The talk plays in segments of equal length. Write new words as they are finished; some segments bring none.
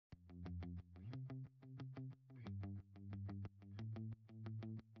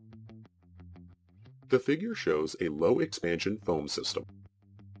The figure shows a low-expansion foam system.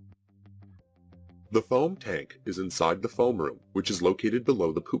 The foam tank is inside the foam room, which is located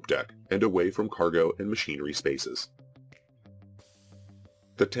below the poop deck and away from cargo and machinery spaces.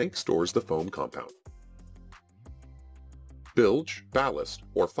 The tank stores the foam compound. Bilge, ballast,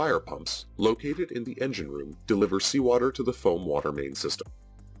 or fire pumps located in the engine room deliver seawater to the foam water main system.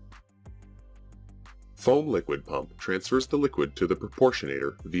 Foam liquid pump transfers the liquid to the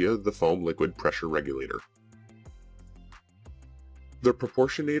proportionator via the foam liquid pressure regulator. The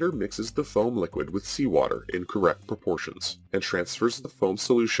proportionator mixes the foam liquid with seawater in correct proportions and transfers the foam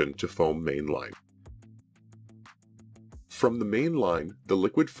solution to foam main line. From the main line, the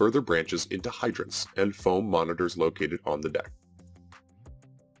liquid further branches into hydrants and foam monitors located on the deck.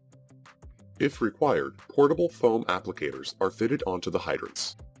 If required, portable foam applicators are fitted onto the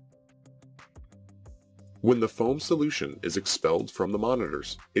hydrants. When the foam solution is expelled from the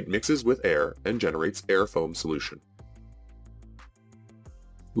monitors, it mixes with air and generates air foam solution.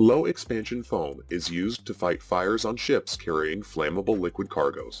 Low expansion foam is used to fight fires on ships carrying flammable liquid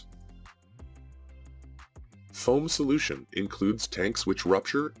cargoes. Foam solution includes tanks which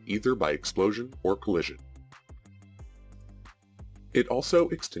rupture either by explosion or collision. It also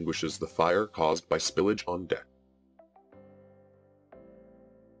extinguishes the fire caused by spillage on deck.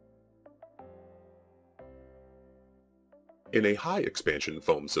 In a high-expansion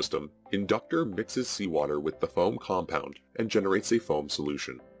foam system, inductor mixes seawater with the foam compound and generates a foam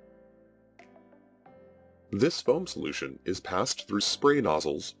solution. This foam solution is passed through spray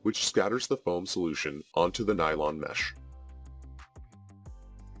nozzles which scatters the foam solution onto the nylon mesh.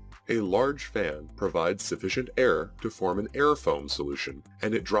 A large fan provides sufficient air to form an air foam solution,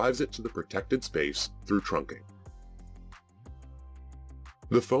 and it drives it to the protected space through trunking.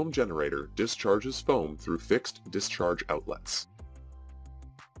 The foam generator discharges foam through fixed discharge outlets.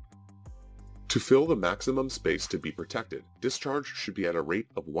 To fill the maximum space to be protected, discharge should be at a rate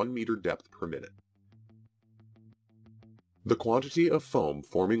of 1 meter depth per minute. The quantity of foam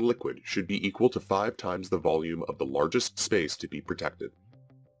forming liquid should be equal to 5 times the volume of the largest space to be protected.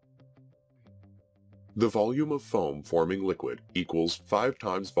 The volume of foam forming liquid equals 5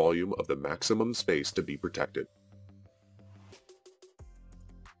 times volume of the maximum space to be protected.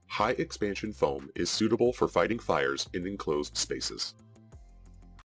 High expansion foam is suitable for fighting fires in enclosed spaces.